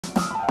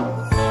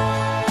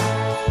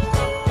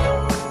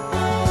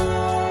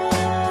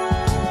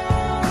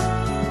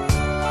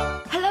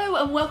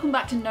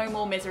welcome back to No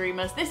More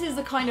Miserymas. This is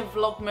the kind of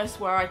vlogmas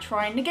where I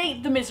try and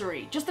negate the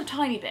misery, just a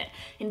tiny bit,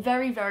 in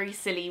very, very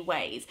silly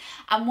ways.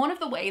 And one of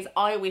the ways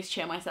I always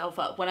cheer myself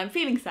up when I'm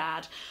feeling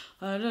sad,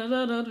 I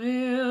don't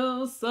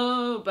feel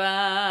so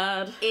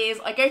bad, is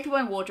I go through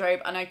my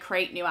wardrobe and I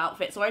create new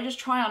outfits. So I just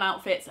try on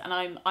outfits and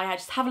I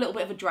just have a little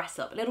bit of a dress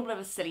up, a little bit of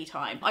a silly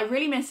time. I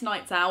really miss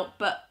nights out,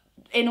 but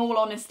in all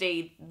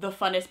honesty, the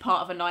funnest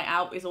part of a night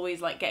out is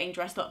always like getting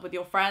dressed up with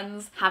your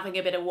friends, having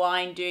a bit of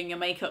wine, doing your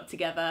makeup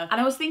together. And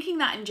I was thinking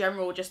that in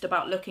general, just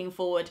about looking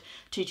forward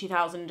to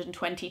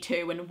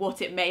 2022 and what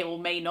it may or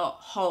may not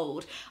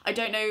hold. I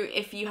don't know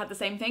if you had the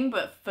same thing,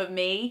 but for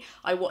me,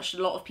 I watched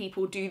a lot of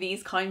people do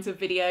these kinds of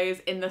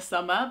videos in the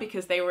summer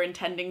because they were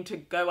intending to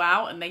go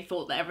out and they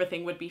thought that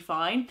everything would be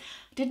fine.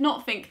 Did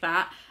not think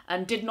that,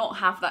 and did not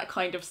have that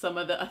kind of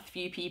summer that a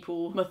few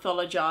people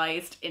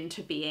mythologized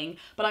into being.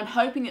 But I'm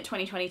hoping that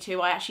 2022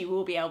 I actually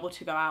will be able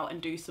to go out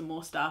and do some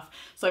more stuff.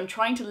 So I'm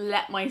trying to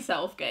let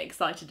myself get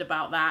excited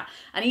about that.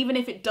 And even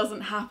if it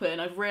doesn't happen,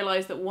 I've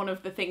realized that one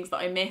of the things that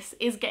I miss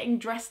is getting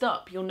dressed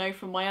up. You'll know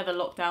from my other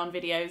lockdown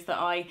videos that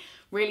I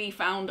really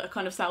found a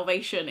kind of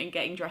salvation in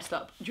getting dressed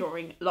up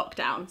during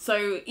lockdown.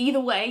 So either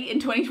way, in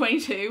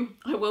 2022,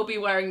 I will be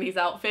wearing these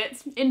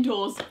outfits,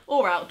 indoors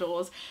or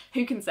outdoors,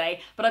 who can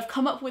say, but I've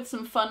come up with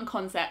some fun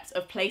concepts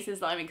of places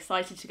that I'm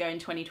excited to go in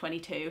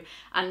 2022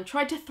 and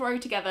tried to throw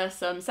together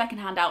some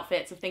secondhand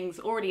outfits of things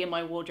already in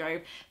my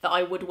wardrobe that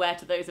I would wear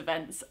to those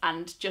events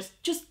and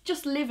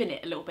just live in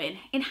it a little bit,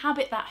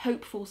 inhabit that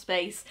hopeful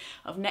space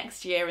of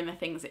next year and the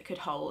things it could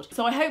hold.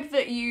 So I hope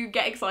that you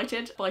get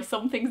excited by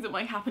some things that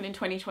might happen in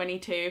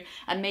 2022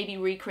 and maybe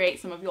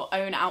recreate some of your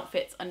own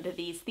outfits under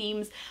these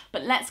themes.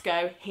 But let's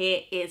go,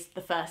 here is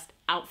the first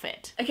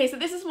outfit. Okay, so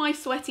this is my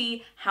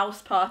sweaty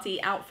house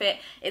party outfit.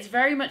 It's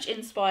very much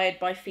inspired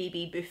by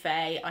Phoebe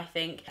Buffay, I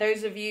think.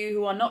 Those of you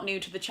who are not new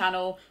to the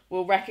channel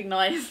will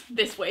recognise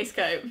this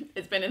waistcoat.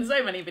 It's been in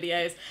so many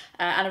videos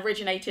and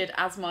originated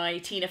as my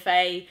Tina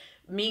Fey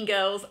Mean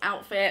Girls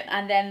outfit.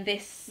 And then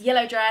this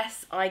yellow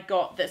dress I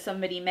got that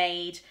somebody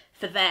made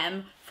for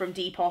them from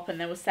Depop and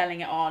they were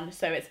selling it on,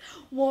 so it's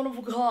one of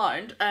a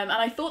kind. And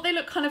I thought they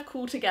looked kind of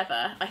cool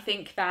together. I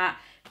think that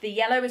the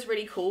yellow is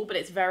really cool, but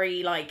it's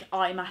very like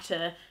I'm at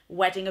a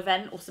wedding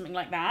event or something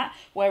like that.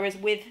 Whereas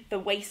with the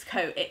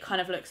waistcoat, it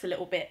kind of looks a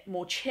little bit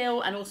more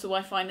chill. And also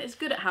I find that it's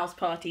good at house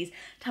parties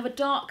to have a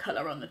dark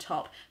colour on the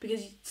top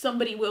because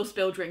somebody will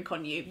spill drink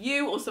on you.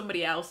 You or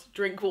somebody else,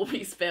 drink will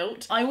be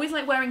spilt. I always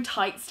like wearing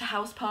tights to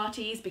house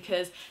parties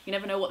because you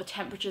never know what the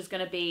temperature's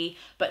gonna be,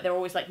 but they're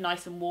always like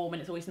nice and warm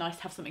and it's always nice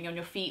to have something on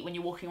your feet when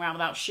you're walking around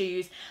without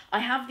shoes. I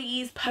have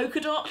these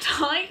polka dot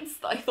tights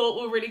that I thought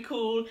were really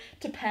cool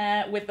to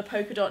pair with the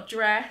polka dot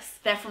dress.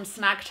 They're from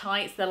Snag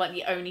Tights. They're like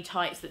the only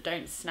tights that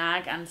don't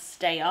snag and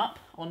stay up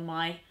on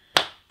my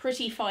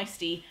pretty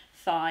feisty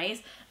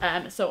thighs.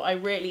 So I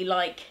really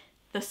like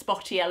the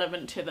spotty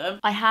element to them.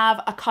 I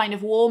have a kind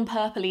of warm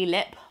purpley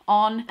lip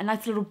on, a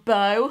nice little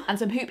bow, and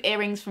some hoop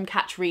earrings from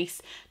Catch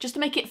Reese, just to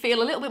make it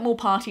feel a little bit more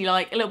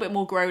party-like, a little bit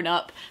more grown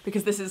up,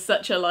 because this is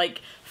such a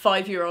like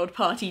 5-year-old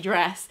party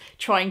dress.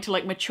 Trying to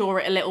like mature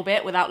it a little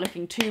bit without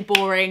looking too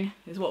boring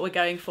is what we're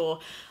going for,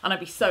 and I'd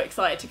be so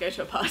excited to go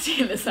to a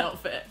party in this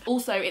outfit.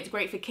 Also, it's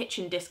great for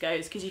kitchen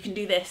discos because you can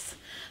do this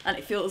and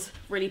it feels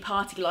really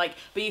party-like,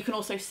 but you can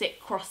also sit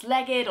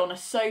cross-legged on a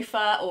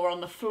sofa or on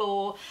the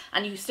floor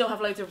and you still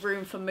have loads of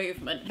room for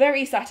movement.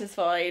 Very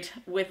satisfied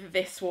with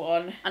this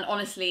one and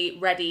honestly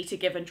ready to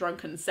give a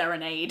drunken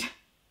serenade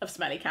of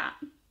Smelly Cat.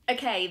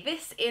 Okay,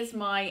 this is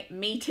my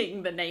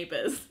meeting the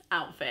neighbours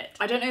outfit.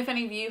 I don't know if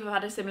any of you have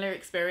had a similar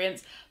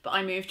experience, but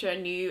I moved to a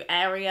new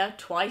area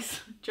twice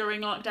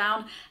during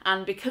lockdown,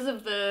 and because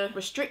of the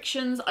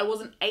restrictions, I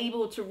wasn't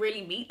able to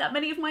really meet that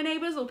many of my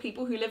neighbours or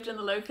people who lived in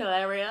the local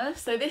area.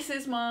 So this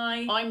is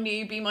my I'm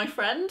new, be my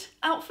friend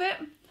outfit.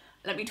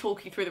 Let me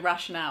talk you through the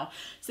rationale.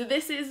 So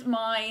this is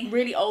my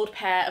really old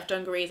pair of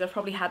dungarees. I've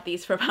probably had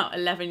these for about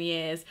 11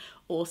 years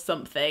or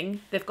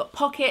something. They've got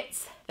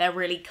pockets, they're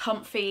really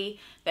comfy,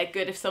 they're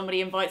good if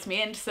somebody invites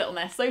me in to sit on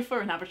their sofa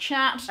and have a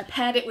chat. I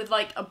paired it with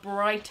like a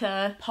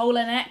brighter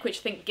polar neck, which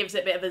I think gives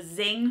it a bit of a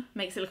zing,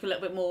 makes it look a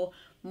little bit more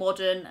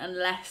modern and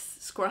less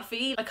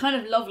scruffy. I kind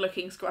of love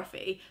looking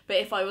scruffy, but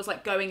if I was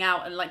like going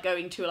out and like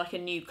going to like a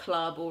new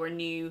club or a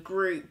new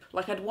group,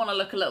 like I'd want to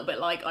look a little bit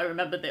like I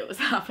remembered that it was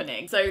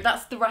happening. So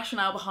that's the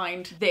rationale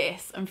behind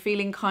this. I'm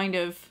feeling kind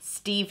of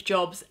Steve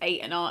Jobs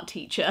ate an art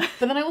teacher.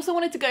 But then I also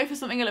wanted to go for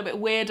something a little bit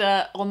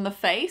weirder on the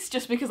face,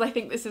 just because I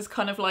think this is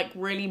kind of like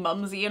really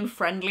mumsy and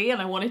friendly, and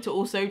I wanted to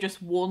also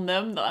just warn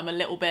them that I'm a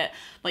little bit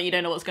like, you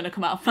don't know what's going to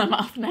come out of my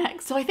mouth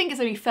next. So I think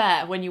it's only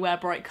fair when you wear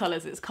bright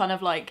colours. It's kind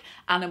of like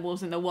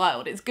animals in the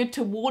wild. It's good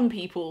to warn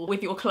people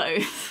with your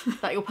clothes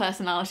that your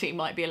personality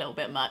might be a little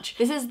bit much.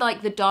 This is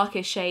like the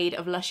darkest shade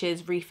of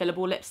Lush's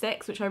refillable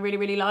lipsticks, which I really,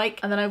 really like.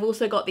 And then I've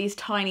also got these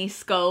tiny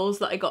skulls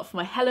that I got for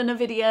my Helena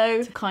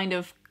video to kind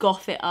of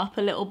goth it up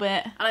a little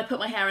bit. And I put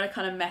my hair in a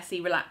kind of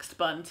messy, relaxed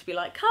bun to be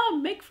like,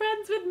 come, make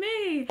friends with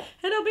me,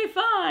 it'll be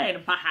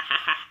fine.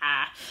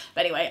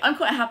 But anyway, I'm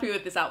quite happy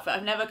with this outfit.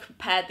 I've never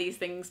compared these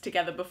things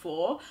together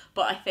before,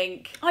 but I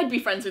think I'd be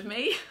friends with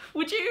me.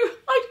 Would you?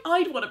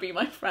 I'd want to be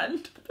my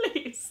friend,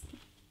 please.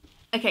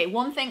 Okay,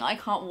 one thing I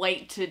can't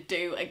wait to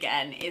do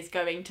again is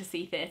going to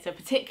see theatre,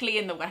 particularly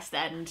in the West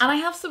End. And I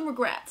have some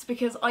regrets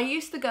because I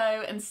used to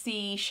go and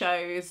see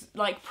shows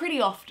like pretty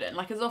often,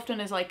 like as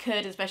often as I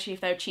could, especially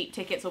if they were cheap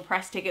tickets or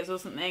press tickets or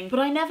something. But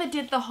I never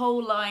did the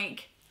whole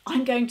like,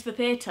 I'm going to the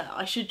theatre,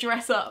 I should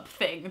dress up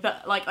thing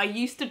that like I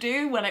used to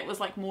do when it was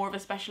like more of a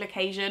special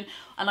occasion,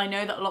 and I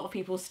know that a lot of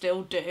people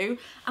still do.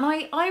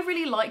 And I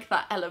really like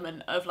that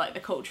element of like the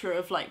culture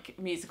of like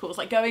musicals,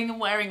 like going and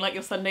wearing like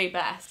your Sunday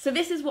best. So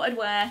this is what I'd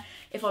wear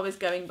if I was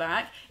going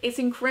back. It's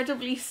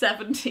incredibly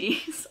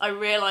 70s, I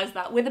realise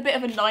that, with a bit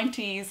of a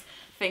 90s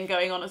thing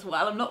going on as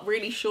well. I'm not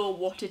really sure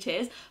what it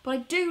is, but I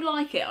do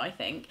like it, I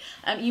think.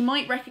 You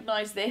might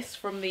recognise this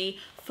from the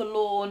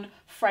forlorn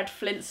Fred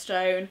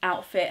Flintstone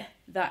outfit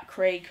that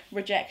Craig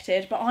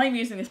rejected, but I'm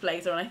using this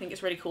blazer and I think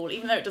it's really cool,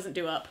 even though it doesn't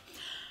do up.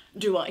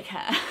 Do I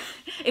care?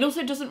 It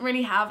also doesn't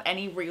really have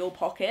any real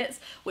pockets,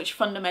 which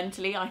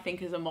fundamentally I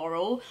think is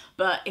immoral,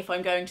 but if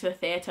I'm going to the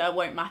theatre, it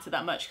won't matter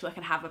that much because I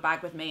can have a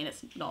bag with me and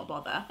it's not a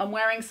bother. I'm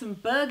wearing some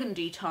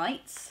burgundy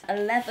tights, a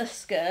leather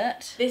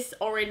skirt, this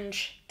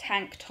orange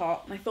tank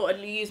top. I thought I'd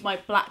use my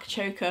black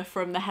choker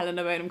from the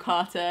Helena Bonham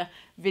Carter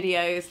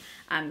videos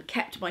and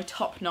kept my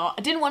top knot.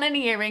 I didn't want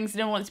any earrings, I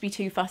didn't want it to be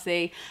too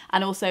fussy,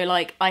 and also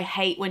like I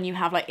hate when you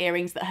have like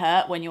earrings that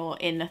hurt when you're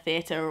in a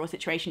theatre or a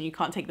situation you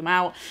can't take them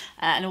out,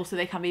 and also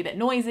they can be a bit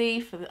noisy.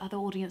 For the other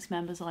audience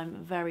members, I'm a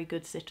very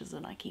good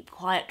citizen, I keep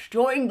quiet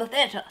during the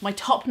theatre. My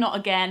top knot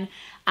again,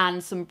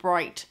 and some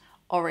bright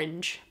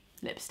orange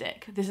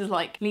lipstick. This is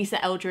like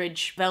Lisa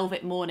Eldridge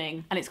Velvet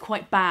Morning, and it's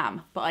quite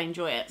bam, but I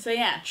enjoy it. So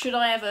yeah, should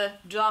I ever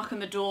darken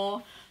the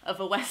door of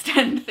a West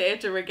End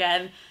theatre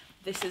again,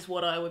 this is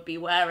what I would be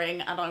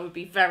wearing, and I would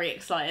be very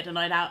excited, and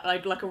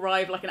I'd like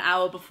arrive like an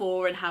hour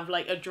before and have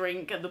like a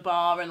drink at the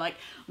bar and like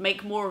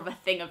make more of a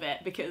thing of it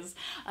because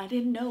I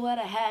didn't know what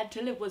I had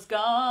till it was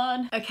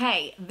gone.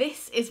 Okay,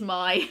 this is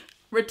my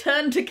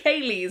return to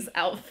Kayleigh's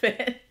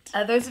outfit.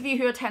 Those of you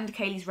who attend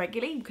Kayleigh's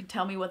regularly, you can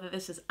tell me whether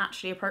this is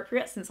actually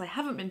appropriate, since I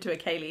haven't been to a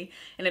Kayleigh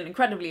in an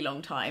incredibly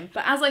long time.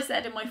 But as I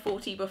said in my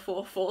 40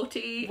 before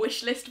 40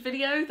 wish list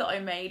video that I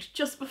made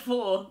just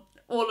before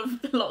all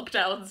of the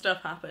lockdown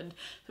stuff happened.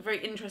 So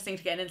very interesting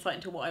to get an insight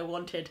into what I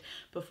wanted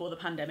before the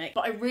pandemic.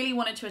 But I really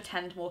wanted to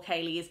attend more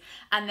Kayleighs,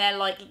 and they're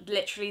like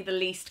literally the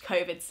least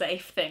COVID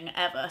safe thing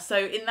ever. So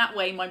in that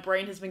way, my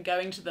brain has been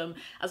going to them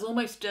as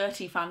almost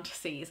dirty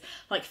fantasies,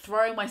 like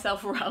throwing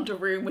myself around a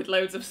room with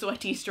loads of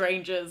sweaty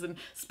strangers and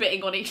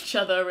spitting on each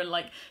other and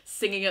like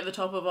singing at the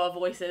top of our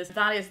voices.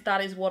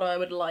 That is what I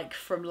would like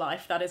from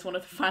life. That is one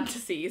of the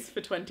fantasies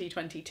for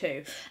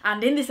 2022.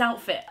 And in this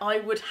outfit, I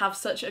would have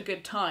such a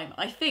good time,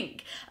 I think.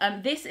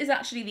 This is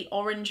actually the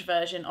orange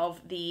version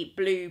of the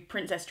blue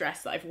princess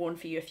dress that I've worn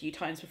for you a few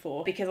times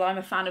before, because I'm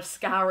a fan of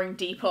scouring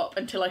Depop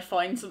until I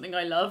find something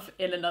I love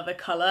in another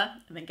colour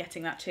and then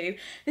getting that too.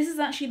 This is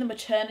actually the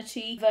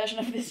maternity version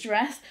of this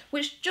dress,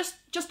 which just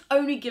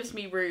only gives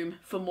me room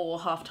for more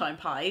half-time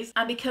pies.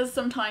 And because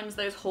sometimes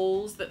those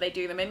halls that they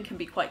do them in can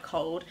be quite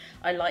cold,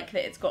 I like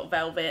that it's got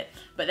velvet,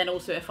 but then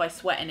also if I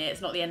sweat in it,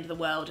 it's not the end of the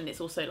world, and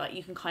it's also like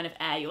you can kind of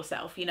air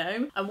yourself, you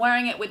know? I'm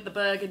wearing it with the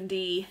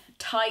burgundy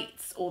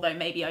tights, although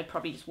maybe I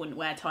probably just wouldn't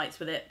wear tights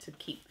with it to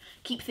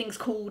keep things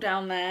cool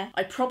down there.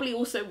 I'd probably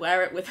also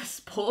wear it with a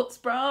sports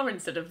bra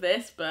instead of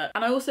this,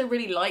 and I also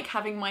really like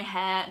having my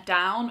hair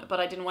down, but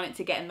I didn't want it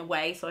to get in the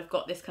way, so I've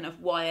got this kind of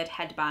wired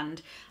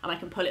headband, and I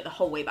can pull it the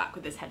whole way back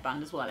with this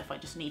headband as well if I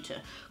just need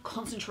to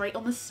concentrate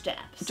on the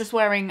steps. Just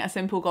wearing a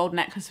simple gold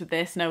necklace with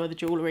this, no other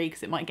jewellery,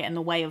 because it might get in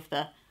the way of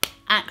the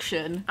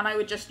action. And I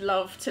would just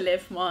love to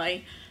live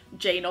my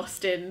Jane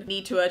Austen,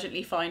 need to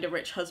urgently find a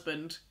rich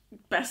husband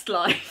best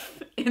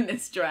life in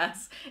this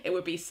dress. It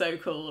would be so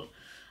cool.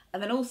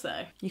 And then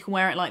also, you can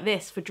wear it like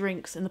this for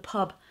drinks in the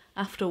pub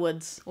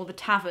afterwards, or the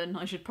tavern,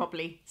 I should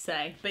probably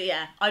say. But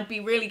yeah, I'd be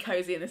really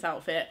cozy in this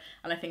outfit,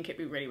 and I think it'd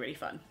be really, really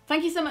fun.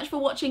 Thank you so much for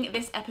watching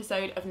this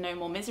episode of No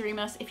More Misery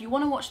Muss. If you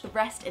want to watch the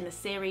rest in the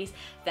series,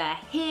 they're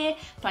here.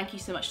 Thank you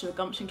so much to the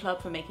Gumption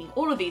Club for making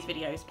all of these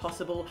videos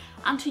possible,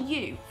 and to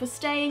you for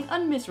staying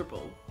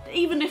unmiserable,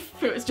 even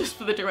if it was just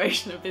for the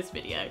duration of this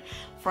video.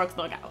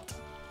 Frogsnog out.